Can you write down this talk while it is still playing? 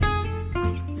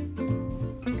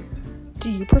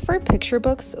prefer picture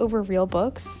books over real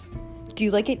books? Do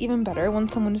you like it even better when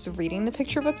someone is reading the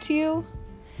picture book to you?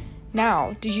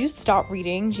 Now, did you stop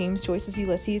reading James Joyce's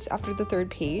Ulysses after the 3rd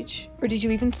page? Or did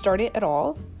you even start it at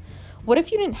all? What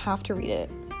if you didn't have to read it?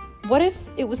 What if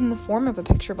it was in the form of a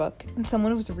picture book and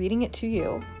someone was reading it to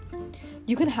you?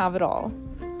 You can have it all.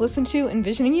 Listen to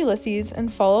Envisioning Ulysses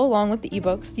and follow along with the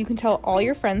ebooks. You can tell all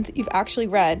your friends that you've actually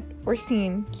read or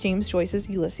seen James Joyce's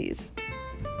Ulysses.